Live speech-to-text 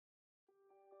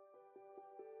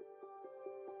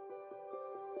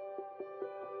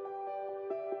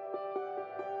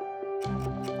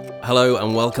Hello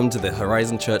and welcome to the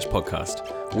Horizon Church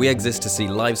podcast. We exist to see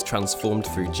lives transformed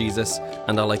through Jesus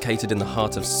and are located in the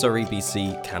heart of Surrey,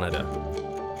 BC, Canada.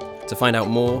 To find out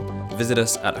more, visit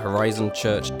us at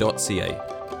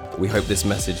horizonchurch.ca. We hope this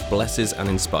message blesses and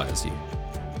inspires you.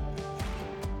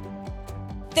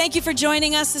 Thank you for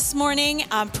joining us this morning.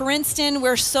 Princeton,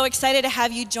 we're so excited to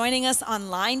have you joining us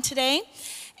online today.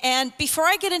 And before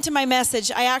I get into my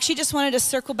message, I actually just wanted to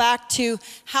circle back to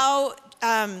how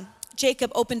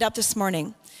Jacob opened up this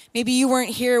morning. Maybe you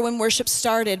weren't here when worship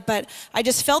started, but I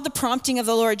just felt the prompting of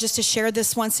the Lord just to share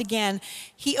this once again.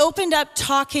 He opened up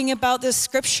talking about this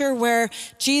scripture where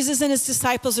Jesus and his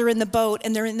disciples are in the boat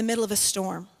and they're in the middle of a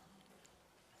storm.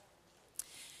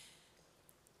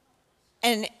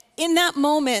 And in that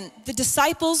moment, the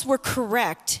disciples were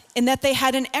correct in that they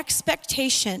had an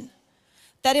expectation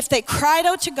that if they cried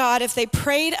out to God, if they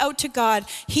prayed out to God,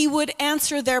 he would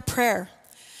answer their prayer.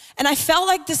 And I felt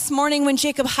like this morning when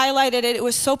Jacob highlighted it, it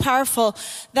was so powerful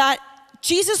that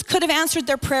Jesus could have answered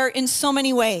their prayer in so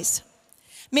many ways.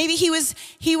 Maybe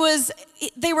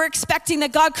they were expecting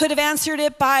that God could have answered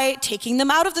it by taking them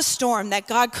out of the storm, that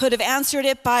God could have answered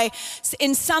it by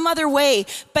in some other way.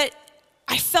 But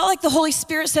I felt like the Holy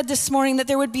Spirit said this morning that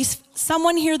there would be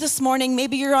someone here this morning,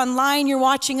 maybe you're online, you're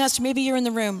watching us, or maybe you're in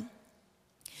the room.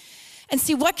 And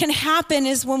see, what can happen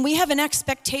is when we have an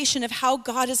expectation of how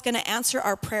God is going to answer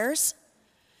our prayers,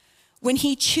 when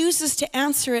he chooses to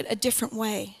answer it a different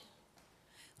way,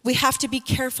 we have to be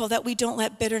careful that we don't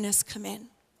let bitterness come in.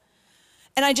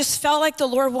 And I just felt like the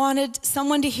Lord wanted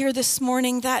someone to hear this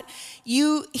morning that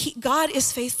God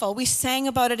is faithful. We sang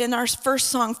about it in our first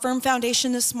song, Firm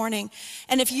Foundation, this morning.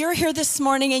 And if you're here this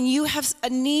morning and you have a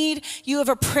need, you have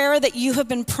a prayer that you have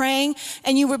been praying,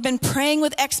 and you have been praying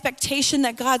with expectation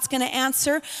that God's going to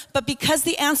answer, but because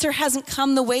the answer hasn't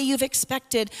come the way you've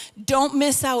expected, don't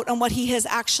miss out on what he has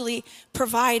actually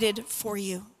provided for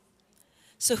you.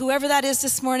 So whoever that is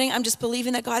this morning, I'm just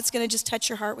believing that God's going to just touch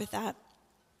your heart with that.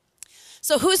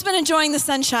 So who's been enjoying the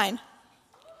sunshine?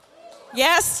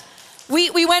 Yes?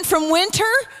 We went from winter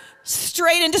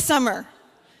straight into summer.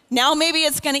 Now maybe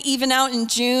it's going to even out in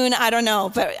June, I don't know,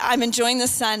 but I'm enjoying the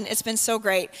sun. It's been so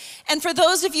great. And for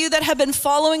those of you that have been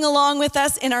following along with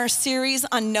us in our series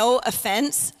on no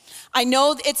offense, I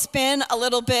know it's been a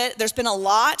little bit, there's been a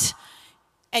lot,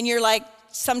 and you're like,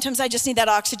 sometimes I just need that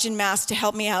oxygen mask to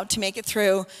help me out to make it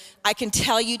through. I can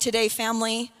tell you today,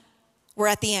 family, we're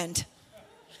at the end.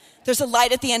 There's a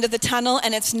light at the end of the tunnel,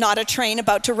 and it's not a train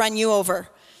about to run you over.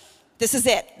 This is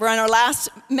it. We're on our last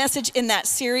message in that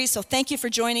series, so thank you for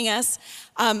joining us.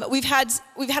 We've had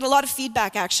a lot of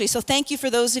feedback, actually, so thank you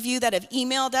for those of you that have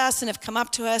emailed us and have come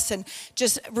up to us and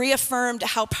just reaffirmed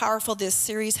how powerful this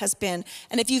series has been.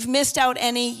 And if you've missed out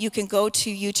any, you can go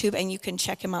to YouTube and you can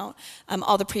check them out,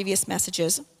 all the previous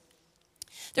messages.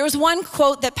 There was one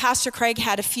quote that Pastor Craig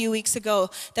had a few weeks ago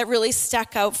that really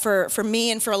stuck out for me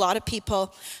and for a lot of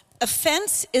people.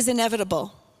 Offense is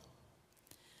inevitable,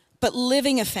 but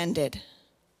living offended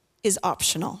is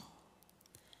optional.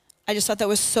 I just thought that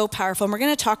was so powerful, and we're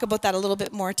going to talk about that a little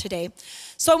bit more today.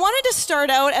 So I wanted to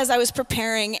start out as I was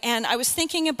preparing, and I was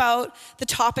thinking about the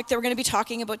topic that we're going to be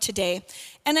talking about today.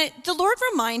 And the Lord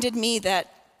reminded me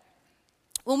that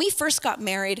when we first got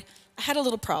married, I had a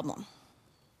little problem.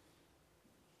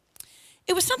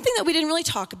 It was something that we didn't really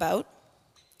talk about,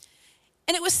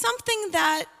 and it was something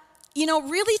that,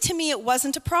 really to me it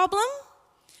wasn't a problem,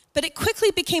 but it quickly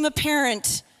became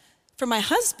apparent for my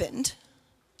husband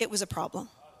it was a problem.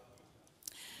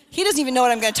 He doesn't even know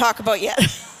what I'm going to talk about yet,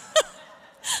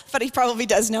 but he probably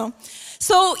does know.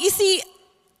 So you see,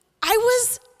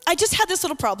 I just had this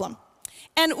little problem.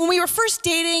 And when we were first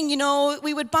dating,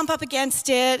 we would bump up against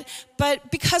it,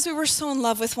 but because we were so in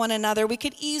love with one another, we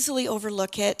could easily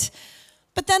overlook it.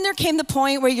 But then there came the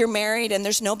point where you're married and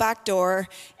there's no back door,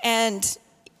 and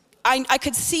I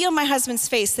could see on my husband's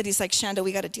face that he's like, Shanda,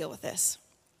 we got to deal with this.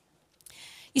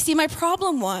 You see, my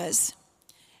problem is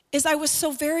I was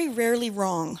so very rarely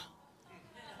wrong.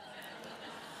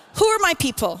 Who are my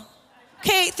people?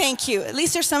 Okay, thank you. At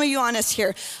least there's some of you honest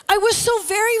here. I was so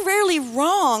very rarely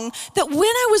wrong that when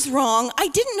I was wrong, I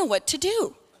didn't know what to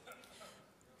do.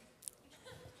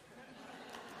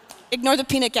 Ignore the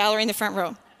peanut gallery in the front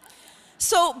row.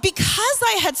 So because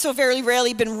I had so very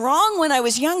rarely been wrong when I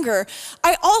was younger,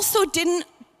 I also didn't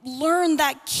learn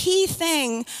that key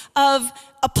thing of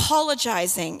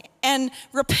apologizing and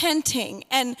repenting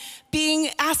and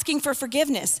asking for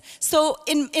forgiveness. So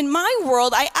in my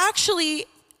world, I actually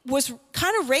was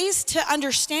kind of raised to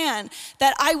understand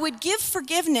that I would give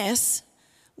forgiveness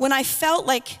when I felt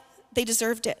like they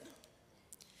deserved it.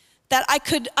 that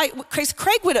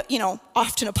Craig would,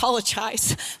 often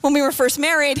apologize when we were first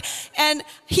married. And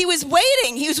he was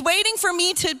waiting for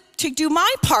me to do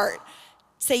my part.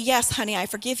 Say, yes, honey, I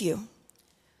forgive you.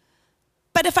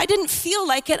 But if I didn't feel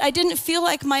like it, I didn't feel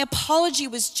like my apology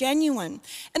was genuine.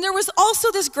 And there was also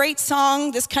this great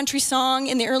song, this country song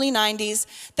in the early 90s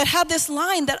that had this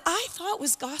line that I thought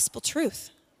was gospel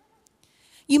truth.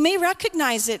 You may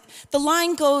recognize it. The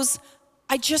line goes,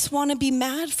 I just want to be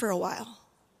mad for a while.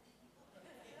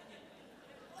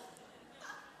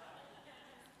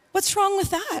 What's wrong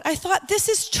with that? I thought, this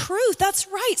is truth. That's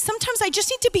right. Sometimes I just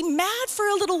need to be mad for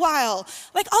a little while.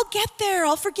 Like, I'll get there.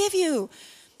 I'll forgive you.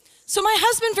 So my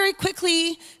husband very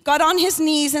quickly got on his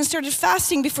knees and started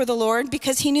fasting before the Lord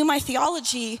because he knew my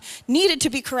theology needed to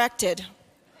be corrected.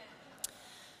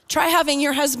 Try having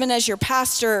your husband as your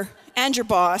pastor and your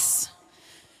boss.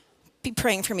 Be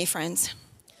praying for me, friends.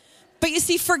 But you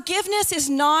see, forgiveness is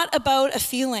not about a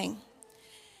feeling.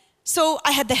 So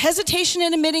I had the hesitation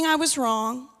in admitting I was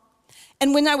wrong.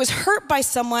 And when I was hurt by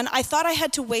someone, I thought I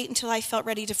had to wait until I felt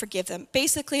ready to forgive them.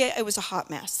 Basically, it was a hot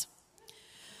mess.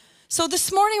 So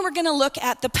this morning, we're going to look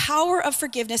at the power of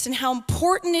forgiveness and how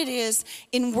important it is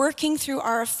in working through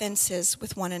our offenses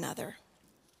with one another.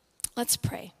 Let's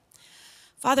pray.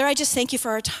 Father, I just thank you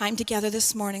for our time together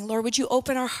this morning. Lord, would you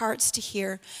open our hearts to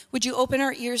hear? Would you open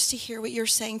our ears to hear what you're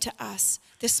saying to us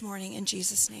this morning in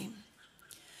Jesus' name?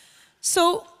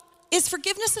 So, is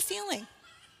forgiveness a feeling?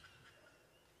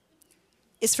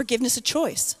 Is forgiveness a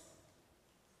choice?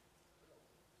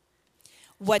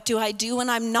 What do I do when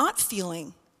I'm not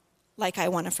feeling like I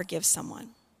want to forgive someone?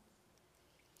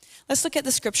 Let's look at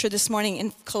the scripture this morning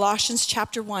in Colossians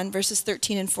chapter 1, verses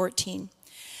 13 and 14.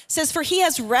 It says, for he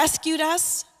has rescued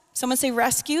us. Someone say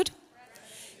rescued.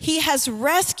 He has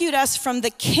rescued us from the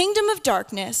kingdom of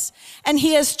darkness, and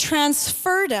he has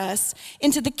transferred us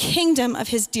into the kingdom of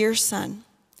his dear Son,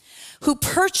 who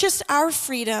purchased our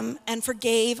freedom and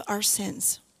forgave our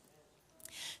sins.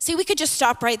 See, we could just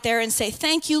stop right there and say,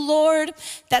 thank you, Lord.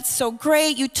 That's so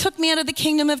great. You took me out of the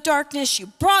kingdom of darkness. You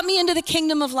brought me into the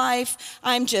kingdom of life.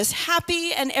 I'm just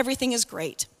happy and everything is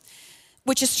great,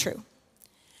 which is true.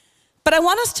 But I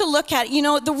want us to look at,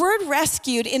 the word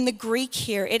rescued in the Greek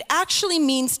here, it actually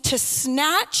means to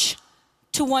snatch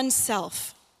to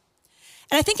oneself.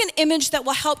 And I think an image that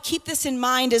will help keep this in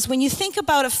mind is when you think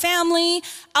about a family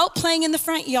out playing in the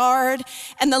front yard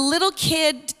and the little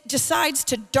kid decides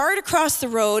to dart across the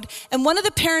road and one of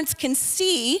the parents can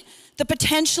see the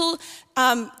potential,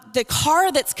 the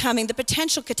car that's coming, the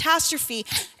potential catastrophe,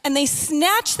 and they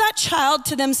snatch that child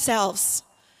to themselves.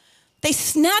 They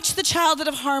snatch the child out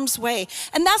of harm's way.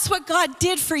 And that's what God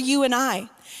did for you and I.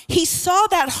 He saw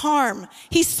that harm.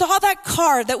 He saw that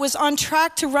car that was on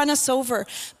track to run us over.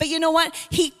 But you know what?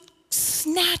 He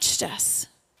snatched us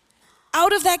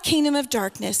out of that kingdom of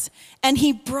darkness, and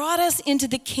he brought us into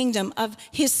the kingdom of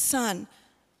his Son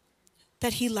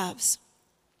that he loves.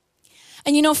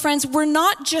 And friends, we're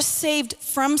not just saved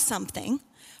from something.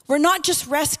 We're not just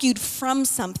rescued from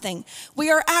something. We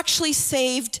are actually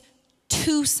saved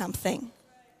to something.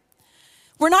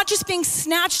 We're not just being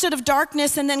snatched out of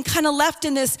darkness and then kind of left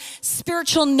in this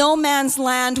spiritual no man's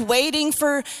land waiting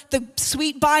for the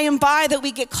sweet by and by that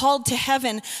we get called to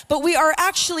heaven, but we are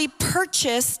actually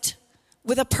purchased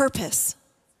with a purpose.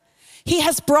 He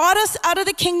has brought us out of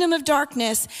the kingdom of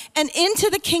darkness and into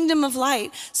the kingdom of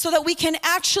light so that we can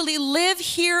actually live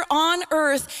here on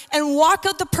earth and walk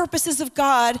out the purposes of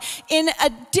God in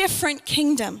a different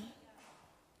kingdom.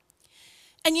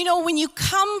 And when you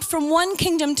come from one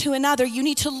kingdom to another, you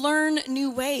need to learn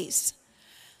new ways.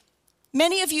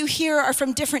 Many of you here are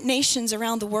from different nations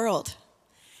around the world.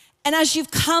 And as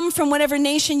you've come from whatever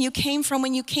nation you came from,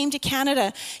 when you came to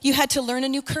Canada, you had to learn a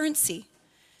new currency.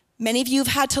 Many of you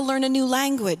have had to learn a new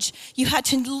language. You had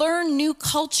to learn new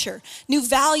culture, new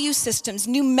value systems,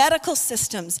 new medical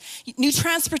systems, new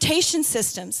transportation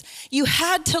systems. You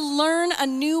had to learn a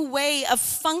new way of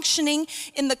functioning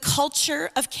in the culture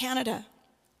of Canada.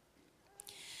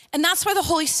 And that's why the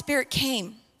Holy Spirit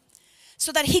came,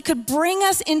 so that he could bring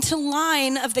us into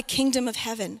line of the kingdom of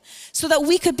heaven, so that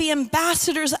we could be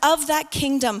ambassadors of that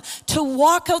kingdom to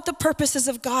walk out the purposes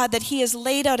of God that he has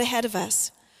laid out ahead of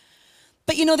us.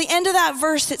 But the end of that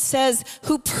verse, it says,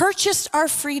 who purchased our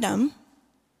freedom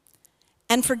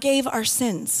and forgave our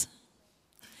sins.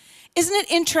 Isn't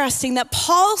it interesting that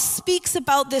Paul speaks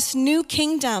about this new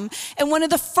kingdom, and one of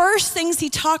the first things he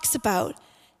talks about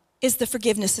is the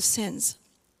forgiveness of sins.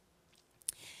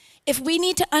 If we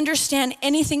need to understand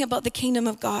anything about the kingdom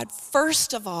of God,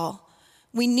 first of all,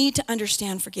 we need to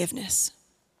understand forgiveness.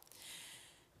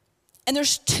 And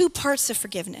there's two parts of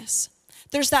forgiveness.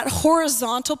 There's that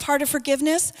horizontal part of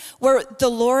forgiveness where the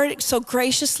Lord so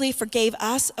graciously forgave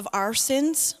us of our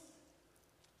sins.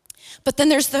 But then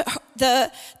there's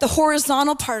the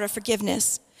horizontal part of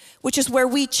forgiveness, which is where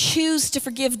we choose to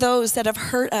forgive those that have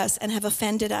hurt us and have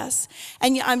offended us.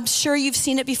 And I'm sure you've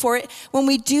seen it before. When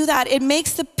we do that, it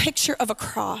makes the picture of a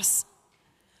cross.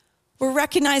 We're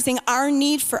recognizing our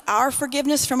need for our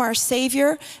forgiveness from our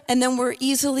Savior, and then we're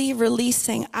easily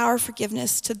releasing our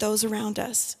forgiveness to those around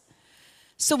us.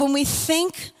 So when we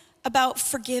think about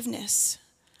forgiveness,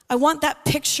 I want that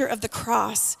picture of the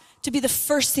cross to be the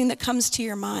first thing that comes to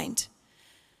your mind.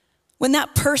 When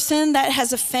that person that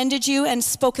has offended you and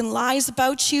spoken lies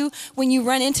about you, when you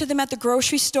run into them at the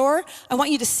grocery store, I want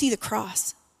you to see the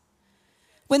cross.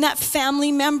 When that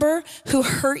family member who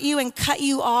hurt you and cut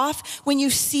you off, when you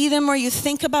see them or you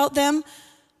think about them,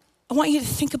 I want you to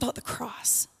think about the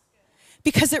cross.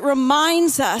 Because it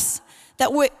reminds us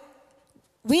that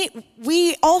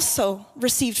we also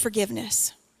received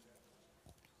forgiveness.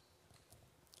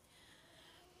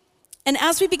 And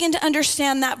as we begin to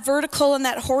understand that vertical and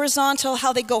that horizontal,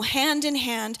 how they go hand in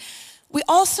hand, we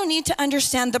also need to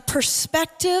understand the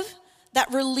perspective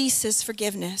that releases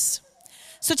forgiveness.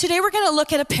 So today we're going to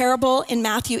look at a parable in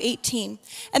Matthew 18.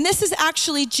 And this is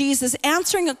actually Jesus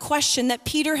answering a question that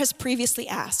Peter has previously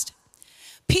asked.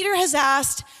 Peter has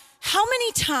asked, how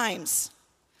many times,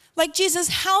 like Jesus,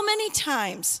 how many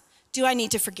times do I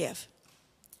need to forgive?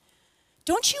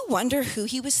 Don't you wonder who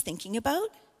he was thinking about?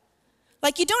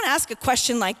 Like, you don't ask a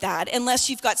question like that unless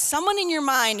you've got someone in your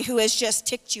mind who has just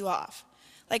ticked you off.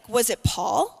 Like, was it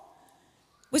Paul?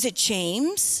 Was it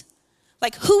James?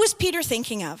 Like, who was Peter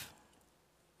thinking of?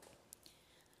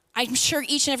 I'm sure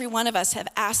each and every one of us have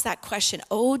asked that question.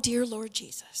 Oh, dear Lord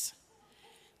Jesus,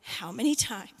 how many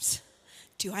times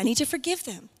do I need to forgive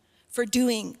them for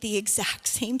doing the exact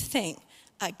same thing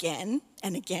again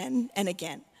and again and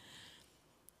again?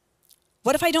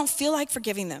 What if I don't feel like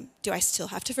forgiving them? Do I still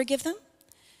have to forgive them?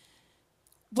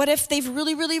 What if they've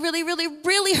really, really, really, really,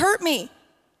 really hurt me?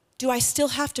 Do I still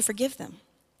have to forgive them?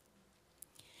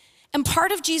 And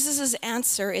part of Jesus'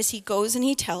 answer is he goes and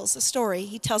he tells a story.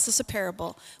 He tells us a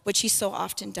parable, which he so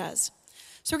often does.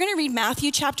 So we're going to read Matthew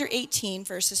chapter 18,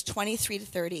 verses 23 to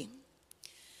 30.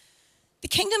 The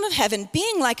kingdom of heaven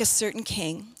being like a certain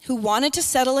king who wanted to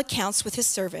settle accounts with his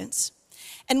servants.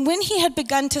 And when he had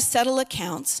begun to settle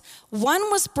accounts, one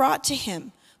was brought to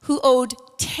him who owed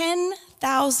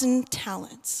 10,000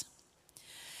 talents.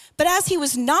 But as he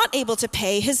was not able to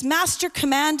pay, his master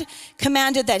commanded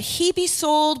that he be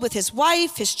sold with his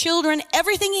wife, his children,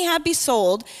 everything he had be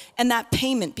sold, and that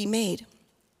payment be made.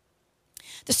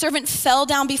 The servant fell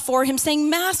down before him, saying,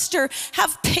 Master,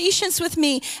 have patience with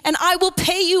me, and I will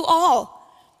pay you all.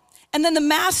 And then the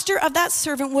master of that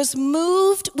servant was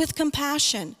moved with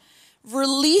compassion,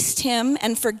 released him,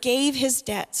 and forgave his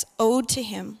debts owed to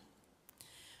him.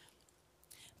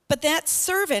 But that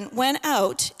servant went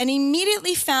out and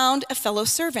immediately found a fellow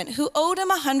servant who owed him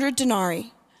 100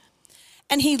 denarii.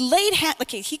 And he laid hands,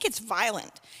 like he gets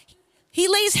violent. He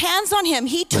lays hands on him.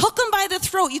 He took him by the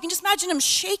throat. You can just imagine him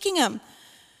shaking him.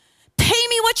 Pay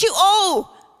me what you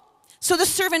owe. So the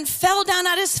servant fell down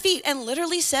at his feet and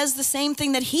literally says the same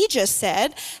thing that he just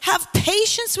said. Have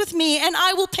patience with me and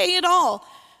I will pay it all.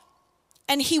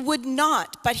 And he would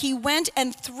not, but he went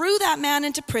and threw that man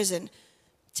into prison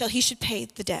till he should pay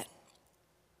the debt.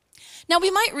 Now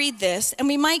we might read this and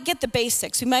we might get the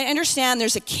basics. We might understand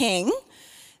there's a king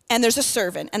and there's a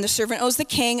servant, and the servant owes the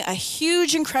king a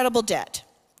huge, incredible debt.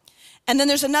 And then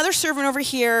there's another servant over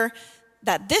here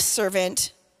that this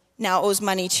servant now owes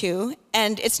money to,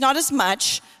 and it's not as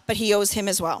much, but he owes him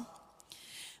as well.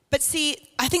 But see,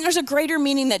 I think there's a greater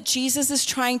meaning that Jesus is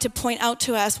trying to point out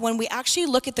to us when we actually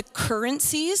look at the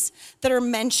currencies that are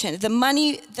mentioned, the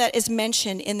money that is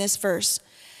mentioned in this verse.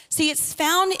 See, it's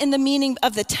found in the meaning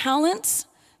of the talents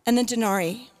and the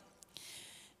denarii.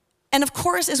 And of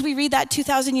course, as we read that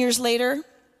 2,000 years later,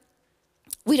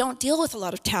 we don't deal with a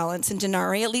lot of talents and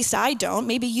denarii. At least I don't.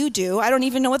 Maybe you do. I don't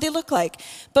even know what they look like.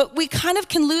 But we kind of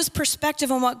can lose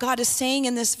perspective on what God is saying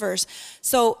in this verse.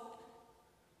 So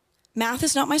math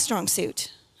is not my strong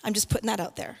suit. I'm just putting that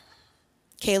out there.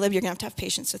 Caleb, you're going to have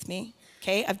patience with me.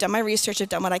 Okay? I've done my research. I've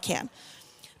done what I can.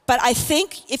 But I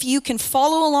think if you can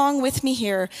follow along with me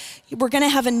here, we're going to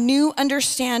have a new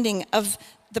understanding of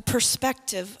the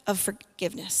perspective of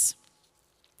forgiveness.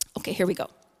 Okay, here we go.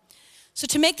 So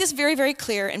to make this very, very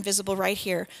clear and visible right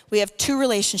here, we have two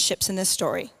relationships in this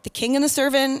story, the king and the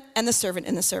servant and the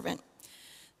servant.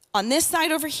 On this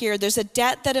side over here, there's a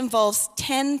debt that involves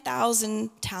 10,000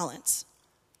 talents.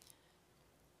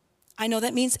 I know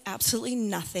that means absolutely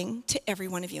nothing to every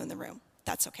one of you in the room.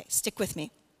 That's okay, stick with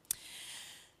me.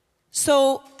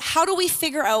 So how do we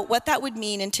figure out what that would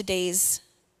mean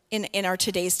in our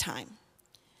today's time?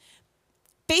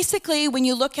 Basically, when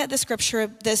you look at the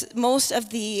scripture, most of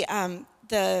the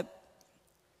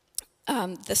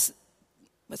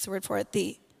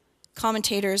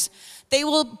commentators, they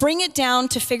will bring it down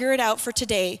to figure it out for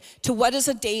today to what is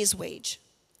a day's wage.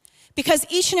 Because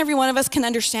each and every one of us can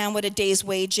understand what a day's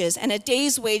wage is, and a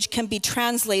day's wage can be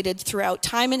translated throughout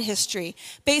time and history.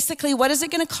 Basically, what is it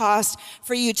going to cost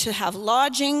for you to have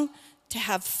lodging, to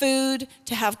have food,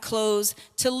 to have clothes,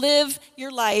 to live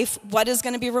your life? What is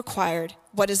going to be required?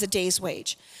 What is a day's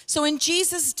wage? So in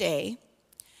Jesus' day,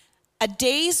 a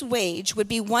day's wage would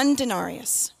be 1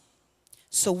 denarius.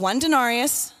 So 1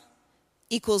 denarius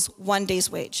equals 1 day's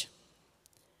wage.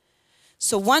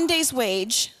 So 1 day's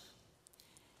wage.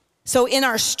 So in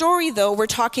our story, though, we're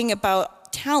talking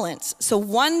about talents. So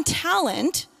 1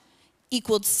 talent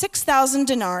equaled 6,000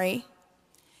 denarii.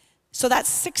 So that's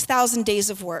 6,000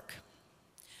 days of work.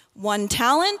 1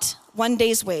 talent, 1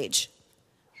 day's wage.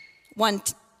 1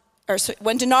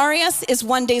 denarius is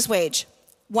 1 day's wage.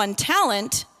 1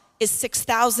 talent is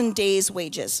 6,000 days'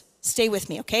 wages. Stay with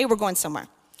me, okay? We're going somewhere.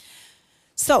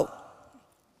 So,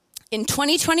 in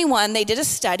 2021, they did a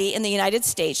study in the United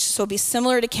States, so it'll be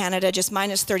similar to Canada, just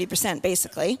minus 30%,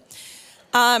 basically.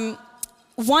 1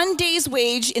 day's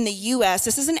wage in the US,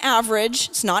 this is an average,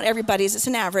 it's not everybody's, it's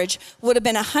an average, would have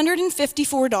been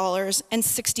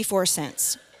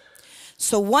 $154.64.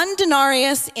 So 1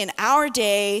 denarius in our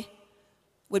day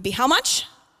would be how much?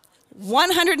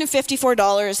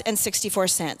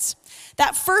 $154.64.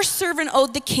 That first servant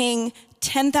owed the king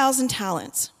 10,000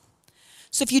 talents.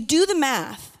 So if you do the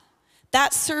math,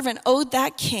 that servant owed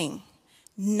that king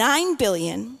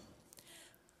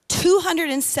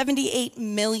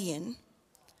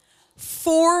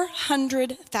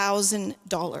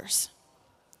 $9,278,400,000.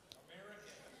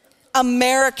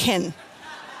 American.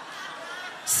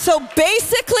 So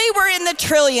basically, we're in the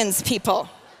trillions, people.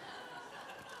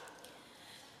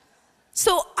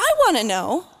 So I want to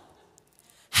know,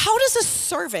 how does a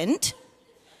servant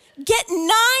get $9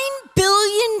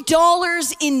 billion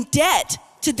in debt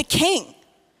to the king?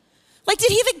 Like,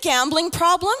 did he have a gambling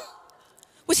problem?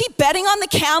 Was he betting on the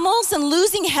camels and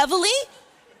losing heavily?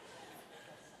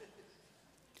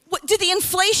 Did the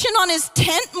inflation on his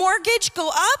tent mortgage go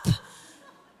up?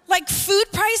 Like, food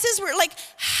prices were like,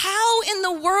 how in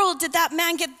the world did that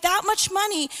man get that much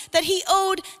money that he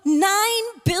owed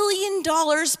 $9 billion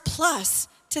plus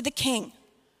to the king?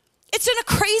 It's a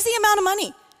crazy amount of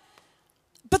money.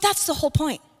 But that's the whole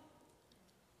point.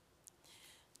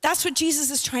 That's what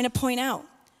Jesus is trying to point out.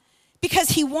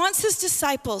 Because he wants his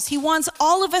disciples, he wants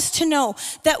all of us to know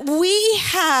that we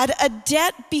had a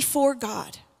debt before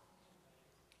God.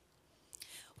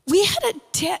 We had a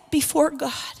debt before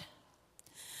God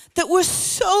that was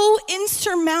so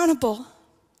insurmountable.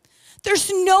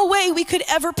 There's no way we could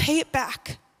ever pay it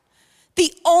back.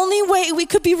 The only way we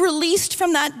could be released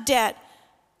from that debt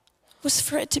was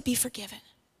for it to be forgiven.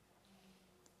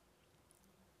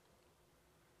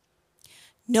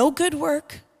 No good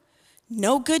work,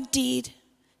 no good deed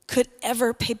could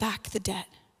ever pay back the debt.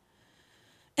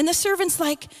 And the servant's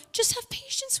like, just have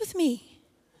patience with me.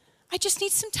 I just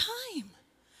need some time.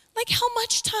 Like, how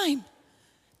much time?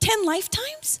 10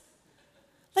 lifetimes?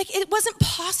 Like, it wasn't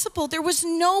possible. There was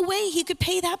no way he could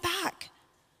pay that back.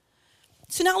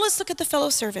 So now let's look at the fellow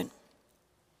servant.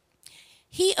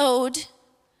 He owed,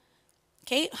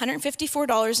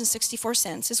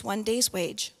 $154.64 is 1 day's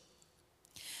wage.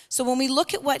 So when we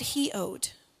look at what he owed,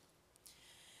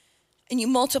 and you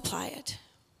multiply it,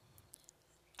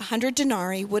 100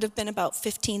 denarii would have been about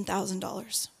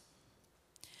 $15,000.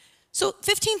 So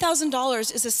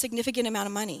 $15,000 is a significant amount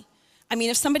of money. I mean,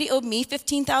 if somebody owed me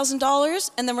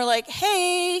 $15,000 and then we're like,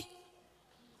 hey,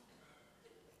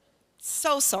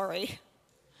 so sorry,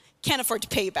 can't afford to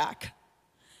pay you back.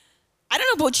 I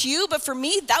don't know about you, but for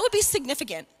me, that would be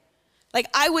significant. Like,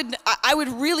 I would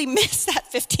really miss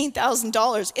that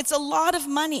 $15,000. It's a lot of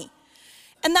money.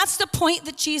 And that's the point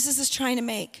that Jesus is trying to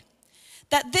make.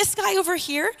 That this guy over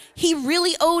here, he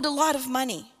really owed a lot of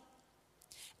money.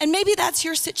 And maybe that's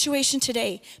your situation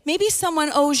today. Maybe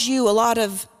someone owes you a lot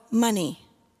of money.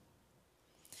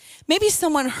 Maybe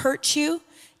someone hurt you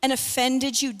and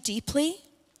offended you deeply.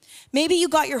 Maybe you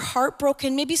got your heart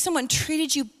broken. Maybe someone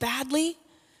treated you badly.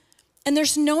 And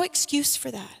there's no excuse for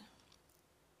that.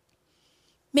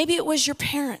 Maybe it was your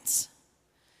parents.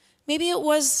 Maybe it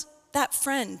was that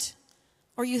friend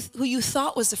or who you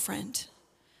thought was a friend.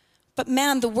 But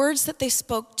man, the words that they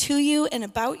spoke to you and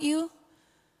about you,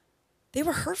 they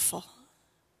were hurtful.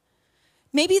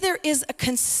 Maybe there is a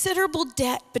considerable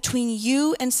debt between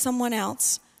you and someone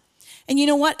else. And you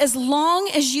know what? As long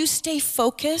as you stay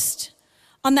focused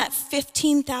on that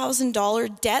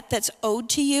 $15,000 debt that's owed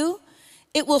to you,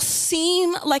 it will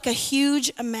seem like a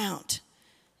huge amount.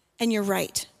 And you're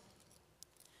right.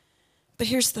 But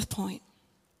here's the point.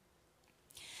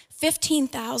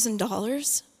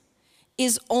 $15,000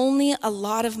 is only a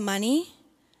lot of money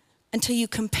until you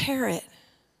compare it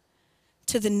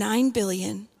to the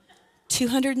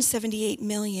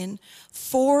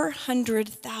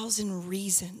 9,278,400,000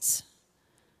 reasons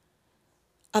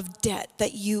of debt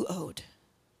that you owed,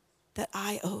 that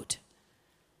I owed.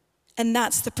 And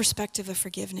that's the perspective of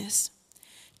forgiveness.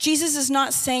 Jesus is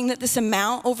not saying that this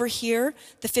amount over here,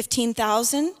 the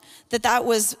 15,000, that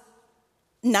was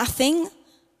nothing.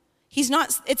 He's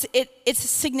not, it's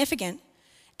significant,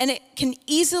 and it can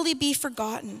easily be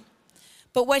forgotten.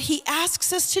 But what he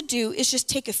asks us to do is just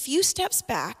take a few steps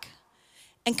back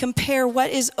and compare what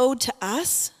is owed to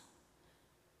us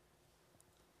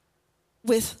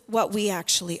with what we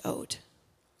actually owed.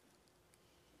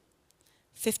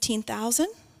 15,000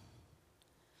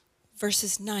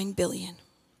 versus 9 billion.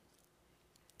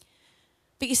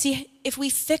 But you see, if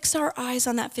we fix our eyes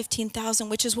on that 15,000,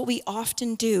 which is what we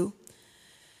often do,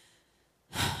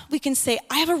 we can say,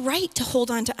 I have a right to hold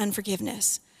on to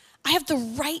unforgiveness. I have the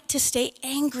right to stay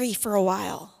angry for a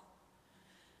while.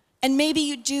 And maybe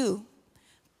you do.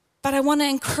 But I want to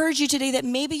encourage you today that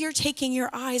maybe you're taking your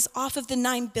eyes off of the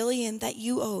 9 billion that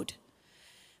you owed.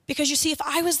 Because you see, if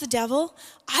I was the devil,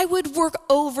 I would work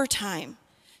overtime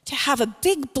to have a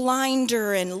big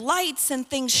blinder and lights and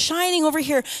things shining over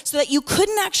here so that you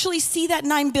couldn't actually see that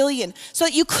 9 billion, so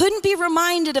that you couldn't be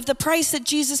reminded of the price that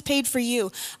Jesus paid for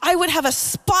you. I would have a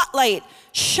spotlight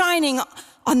shining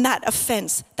on that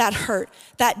offense, that hurt,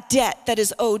 that debt that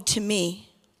is owed to me.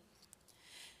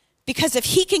 Because if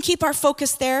he can keep our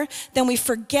focus there, then we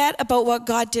forget about what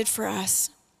God did for us.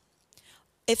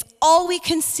 If all we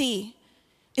can see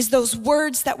is those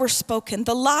words that were spoken,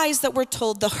 the lies that were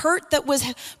told, the hurt that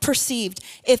was perceived,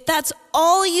 if that's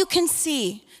all you can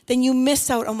see, then you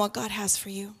miss out on what God has for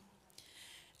you.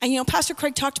 And you know, Pastor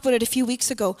Craig talked about it a few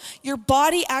weeks ago. Your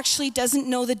body actually doesn't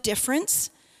know the difference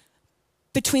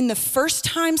between the first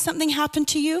time something happened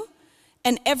to you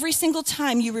and every single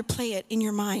time you replay it in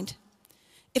your mind.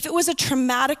 If it was a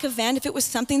traumatic event, if it was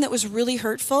something that was really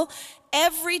hurtful,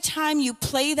 every time you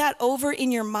play that over in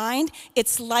your mind,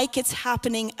 it's like it's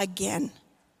happening again.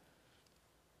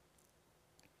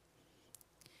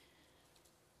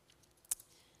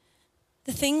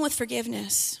 The thing with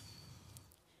forgiveness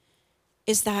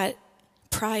is that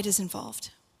pride is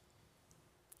involved.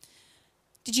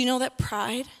 Did you know that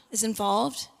pride is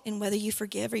involved in whether you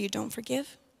forgive or you don't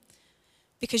forgive?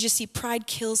 Because you see, pride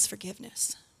kills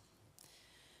forgiveness.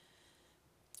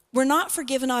 We're not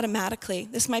forgiven automatically.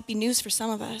 This might be news for some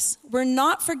of us. We're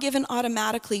not forgiven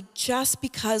automatically just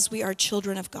because we are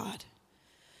children of God.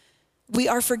 We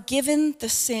are forgiven the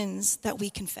sins that we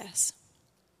confess.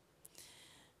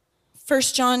 1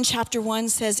 John chapter 1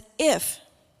 says, if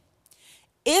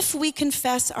we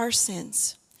confess our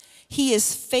sins, he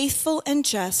is faithful and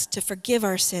just to forgive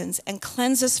our sins and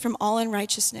cleanse us from all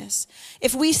unrighteousness.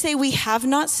 If we say we have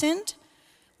not sinned,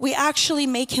 we actually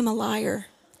make him a liar,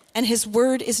 and his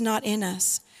word is not in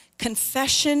us.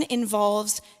 Confession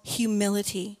involves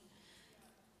humility.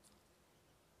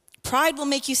 Pride will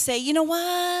make you say, you know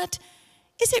what?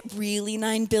 Is it really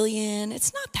 9 billion?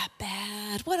 It's not that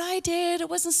bad. What I did, it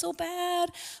wasn't so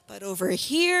bad. But over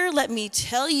here, let me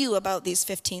tell you about these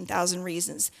 15,000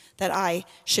 reasons that I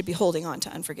should be holding on to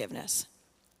unforgiveness.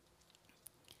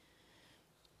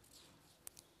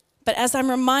 But as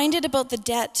I'm reminded about the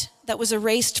debt that was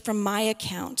erased from my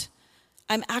account,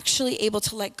 I'm actually able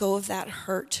to let go of that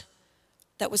hurt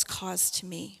that was caused to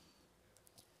me.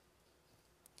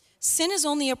 Sin is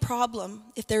only a problem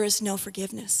if there is no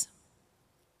forgiveness.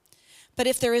 But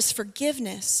if there is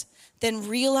forgiveness, then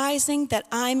realizing that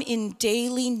I'm in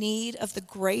daily need of the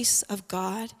grace of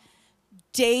God,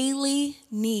 daily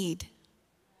need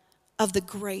of the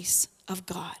grace of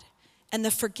God and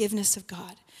the forgiveness of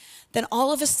God, then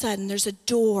all of a sudden there's a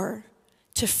door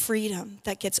to freedom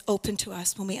that gets open to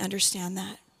us when we understand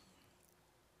that.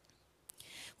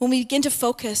 When we begin to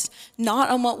focus not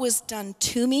on what was done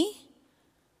to me,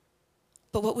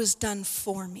 but what was done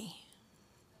for me.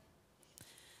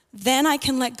 Then I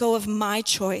can let go of my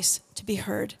choice to be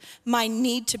heard, my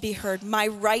need to be heard, my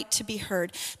right to be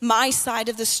heard, my side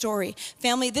of the story.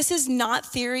 Family, this is not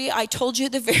theory. I told you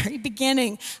at the very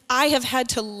beginning, I have had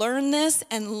to learn this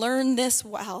and learn this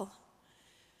well.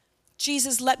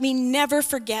 Jesus, let me never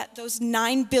forget those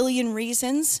 9 billion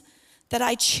reasons that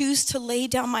I choose to lay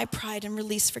down my pride and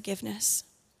release forgiveness.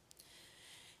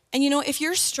 And you know, if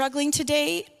you're struggling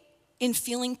today in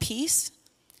feeling peace,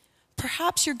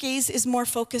 perhaps your gaze is more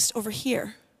focused over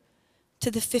here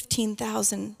to the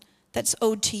 15,000 that's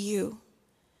owed to you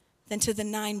than to the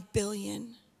 9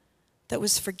 billion that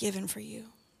was forgiven for you.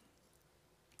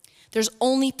 There's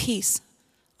only peace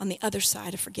on the other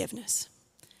side of forgiveness,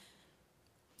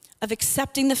 of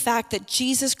accepting the fact that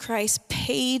Jesus Christ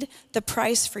paid the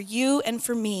price for you and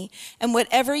for me, and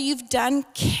whatever you've done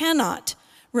cannot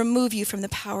remove you from the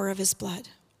power of his blood.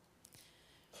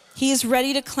 He is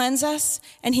ready to cleanse us,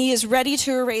 and he is ready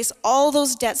to erase all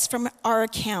those debts from our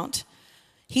account.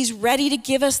 He's ready to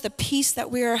give us the peace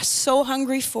that we are so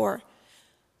hungry for.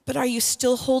 But are you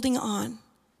still holding on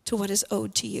to what is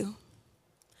owed to you?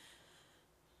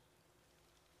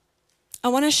 I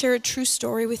want to share a true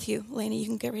story with you. Elena, you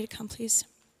can get ready to come, please.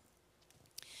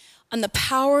 On the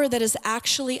power that is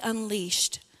actually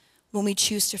unleashed when we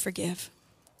choose to forgive.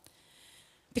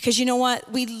 Because you know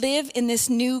what? We live in this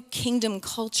new kingdom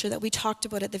culture that we talked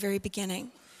about at the very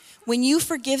beginning. When you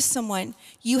forgive someone,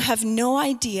 you have no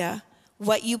idea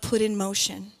what you put in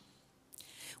motion.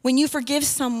 When you forgive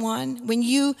someone, when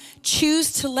you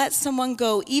choose to let someone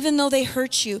go, even though they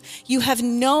hurt you, you have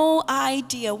no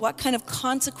idea what kind of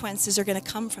consequences are going to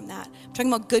come from that. I'm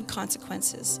talking about good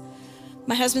consequences.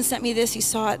 My husband sent me this, he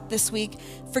saw it this week.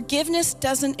 Forgiveness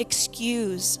doesn't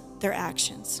excuse their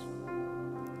actions.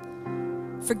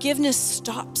 Forgiveness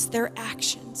stops their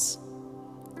actions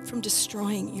from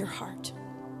destroying your heart.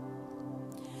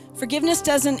 Forgiveness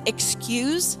doesn't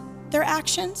excuse their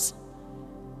actions.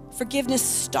 Forgiveness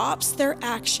stops their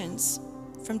actions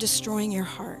from destroying your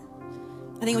heart.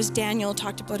 I think it was Daniel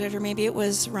talked about it, or maybe it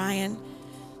was Ryan.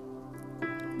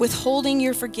 Withholding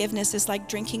your forgiveness is like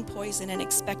drinking poison and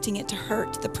expecting it to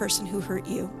hurt the person who hurt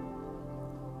you.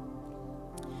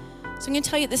 So I'm going to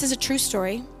tell you, this is a true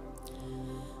story.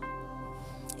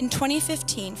 In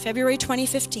 2015, February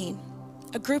 2015,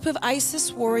 a group of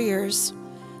ISIS warriors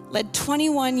led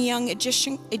 21 young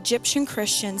Egyptian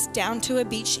Christians down to a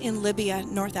beach in Libya,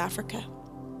 North Africa.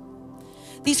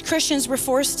 These Christians were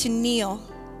forced to kneel,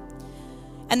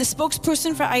 and the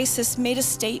spokesperson for ISIS made a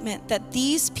statement that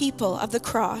these people of the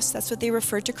cross, that's what they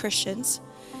referred to Christians,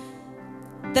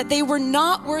 that they were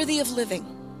not worthy of living.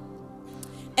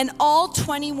 And all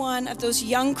 21 of those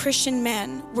young Christian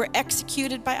men were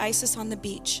executed by ISIS on the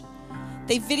beach.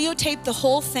 They videotaped the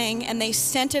whole thing and they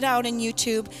sent it out on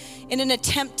YouTube in an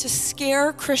attempt to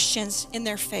scare Christians in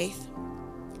their faith.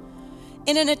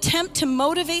 In an attempt to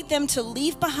motivate them to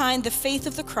leave behind the faith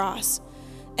of the cross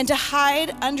and to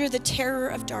hide under the terror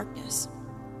of darkness.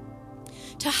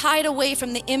 To hide away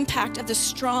from the impact of the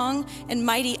strong and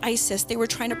mighty ISIS. They were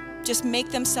trying to just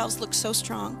make themselves look so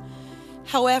strong.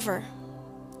 However,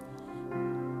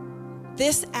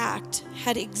 this act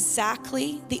had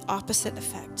exactly the opposite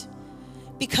effect,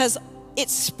 because it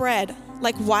spread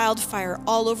like wildfire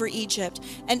all over Egypt.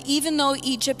 And even though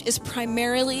Egypt is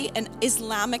primarily an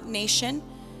Islamic nation,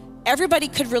 everybody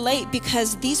could relate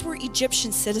because these were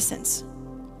Egyptian citizens.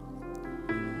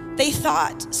 They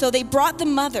thought, so they brought the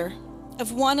mother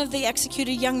of one of the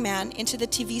executed young men into the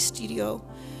TV studio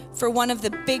for one of the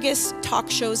biggest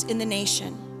talk shows in the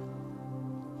nation.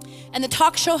 And the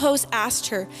talk show host asked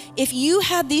her, if you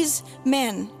had these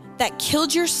men that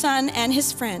killed your son and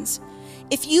his friends,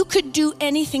 if you could do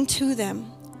anything to them,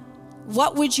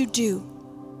 what would you do?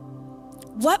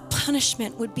 What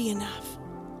punishment would be enough?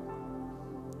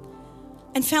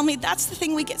 And family, that's the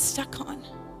thing we get stuck on.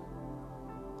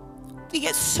 We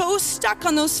get so stuck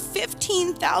on those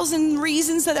 15,000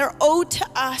 reasons that are owed to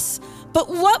us. But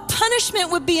what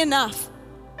punishment would be enough?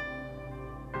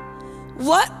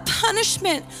 What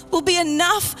punishment will be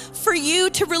enough for you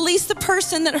to release the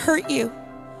person that hurt you?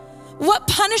 What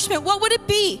punishment? What would it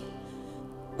be?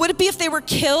 Would it be if they were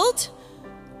killed?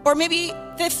 Or maybe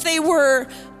if they were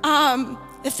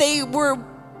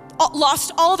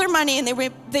lost all their money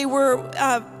and they were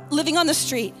living on the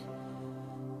street?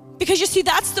 Because you see,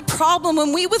 that's the problem.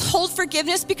 When we withhold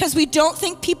forgiveness because we don't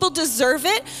think people deserve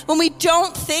it, when we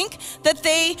don't think that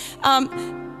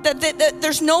that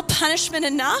there's no punishment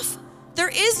enough, there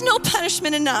is no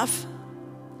punishment enough.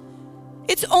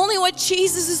 It's only what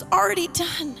Jesus has already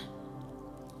done.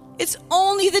 It's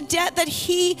only the debt that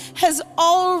he has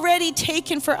already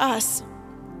taken for us.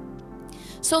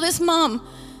 So this mom,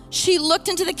 she looked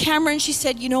into the camera and she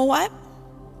said, you know what?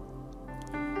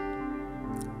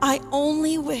 I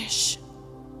only wish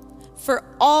for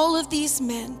all of these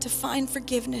men to find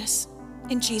forgiveness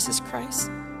in Jesus Christ.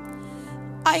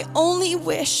 I only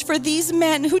wish for these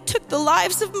men who took the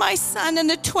lives of my son and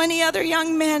the 20 other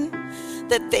young men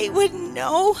that they would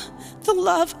know the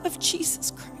love of Jesus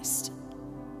Christ.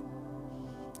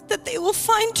 That they will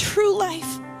find true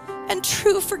life and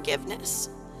true forgiveness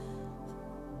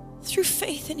through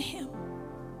faith in him.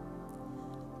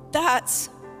 That's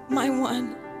my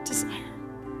one desire.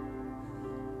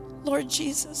 Lord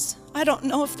Jesus, I don't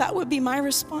know if that would be my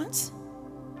response.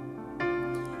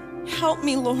 Help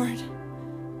me, Lord,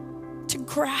 to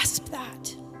grasp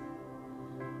that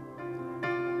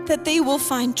they will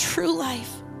find true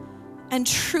life and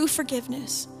true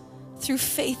forgiveness through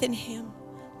faith in him.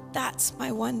 That's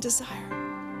my one desire.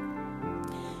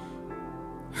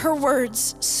 Her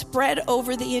words spread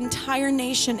over the entire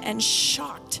nation and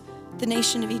shocked the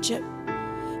nation of Egypt,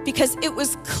 because it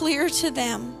was clear to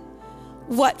them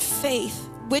which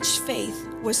faith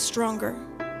was stronger.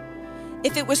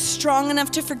 If it was strong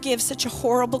enough to forgive such a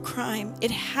horrible crime,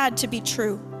 it had to be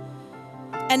true.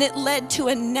 And it led to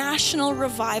a national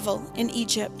revival in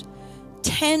Egypt.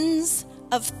 Tens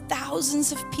of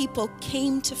thousands of people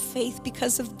came to faith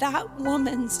because of that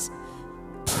woman's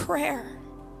prayer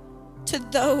to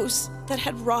those that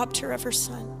had robbed her of her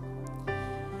son.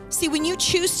 See, when you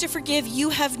choose to forgive, you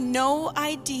have no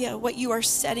idea what you are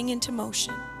setting into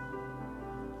motion.